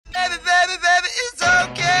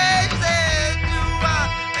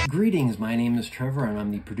Greetings, my name is Trevor and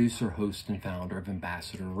I'm the producer, host, and founder of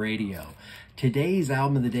Ambassador Radio. Today's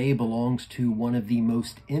album of the day belongs to one of the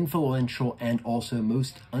most influential and also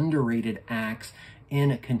most underrated acts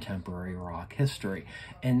in contemporary rock history,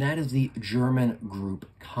 and that is the German group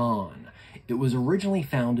Can. It was originally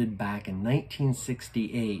founded back in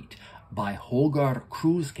 1968 by Holger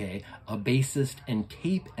Kruse, a bassist and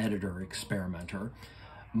tape editor experimenter,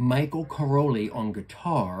 Michael Caroli on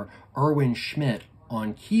guitar, Erwin Schmidt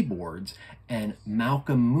on keyboards, and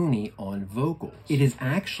Malcolm Mooney on vocals. It is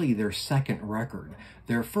actually their second record.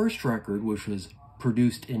 Their first record, which was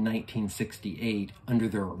produced in 1968 under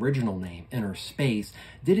their original name, Inner Space,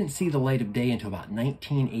 didn't see the light of day until about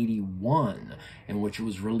 1981, in which it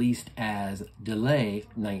was released as Delay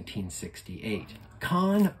 1968.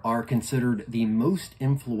 Can are considered the most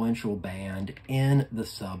influential band in the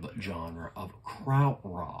subgenre of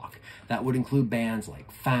krautrock. That would include bands like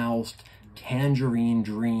Faust, Tangerine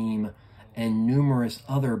Dream, and numerous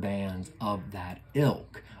other bands of that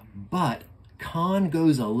ilk. But Can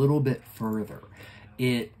goes a little bit further.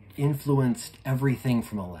 It influenced everything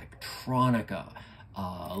from electronica,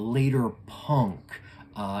 later punk,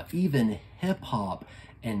 even hip-hop,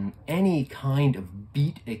 and any kind of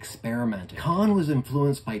beat experiment. Can was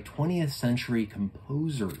influenced by 20th century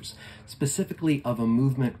composers, specifically of a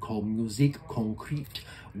movement called Musik Konkret,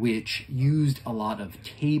 which used a lot of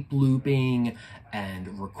tape looping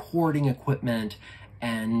and recording equipment,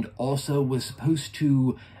 and also was supposed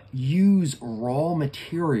to use raw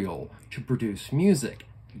material to produce music.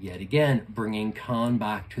 Yet again, bringing Can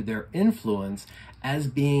back to their influence as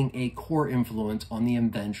being a core influence on the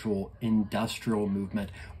eventual industrial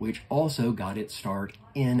movement, which also got its start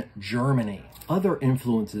in Germany. Other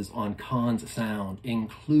influences on Can's sound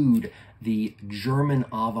include the German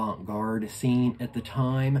avant-garde scene at the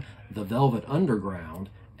time, the Velvet Underground,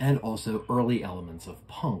 and also early elements of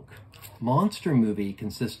punk. Monster Movie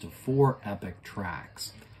consists of 4 epic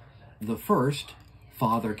tracks. The first,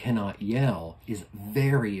 Father Cannot Yell, is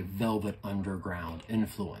very Velvet Underground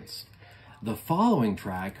influence. The following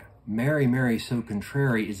track, Mary, Mary, So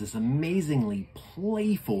Contrary, is this amazingly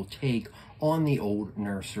playful take on the old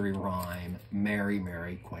nursery rhyme, Mary,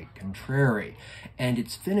 Mary, Quite Contrary. And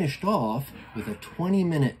it's finished off with a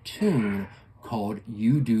 20-minute tune called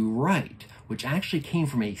You Do Right, which actually came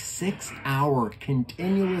from a 6-hour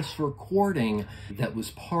continuous recording that was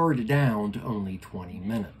pared down to only 20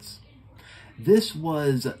 minutes. This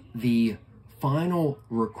was the final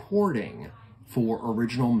recording for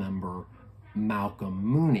original member Malcolm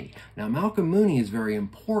Mooney. Now, Malcolm Mooney is very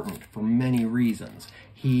important for many reasons.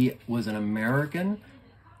 He was an American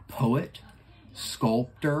poet,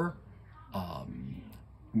 sculptor,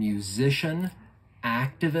 musician,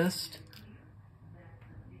 activist,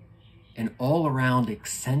 an all-around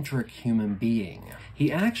eccentric human being.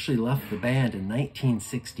 He actually left the band in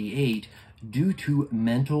 1968 due to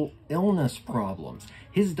mental illness problems.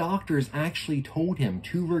 His doctors actually told him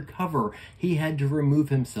to recover, he had to remove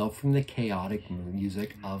himself from the chaotic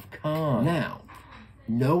music of Can. Now,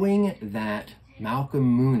 knowing that Malcolm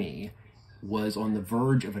Mooney was on the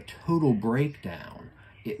verge of a total breakdown,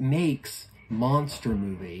 it makes Monster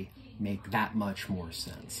Movie make that much more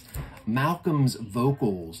sense. Malcolm's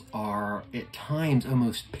vocals are at times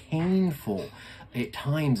almost painful, at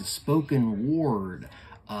times spoken word,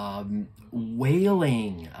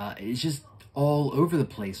 wailing, it's just all over the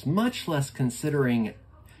place, much less considering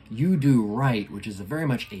You Do Right, which is very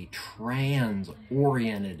much a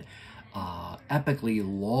trans-oriented, epically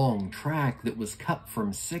long track that was cut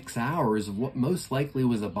from 6 hours of what most likely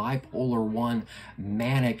was a bipolar 1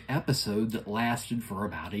 manic episode that lasted for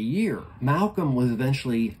about a year. Malcolm was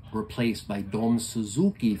eventually replaced by Dom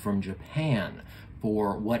Suzuki from Japan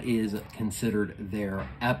for what is considered their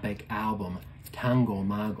epic album, Tango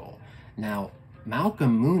Mago. Now,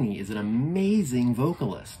 Malcolm Mooney is an amazing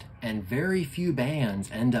vocalist, and very few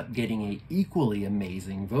bands end up getting an equally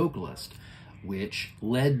amazing vocalist, which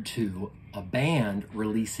led to a band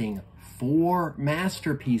releasing 4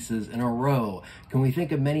 masterpieces in a row. Can we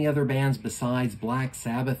think of many other bands besides Black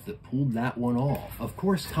Sabbath that pulled that one off? Of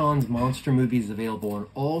course, Can's Monster Movie is available on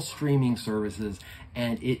all streaming services,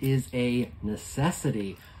 and it is a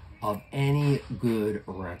necessity of any good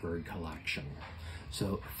record collection.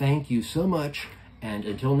 So thank you so much, and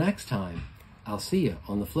until next time, I'll see you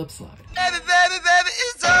on the flip side. Baby, baby, baby,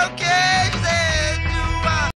 it's okay.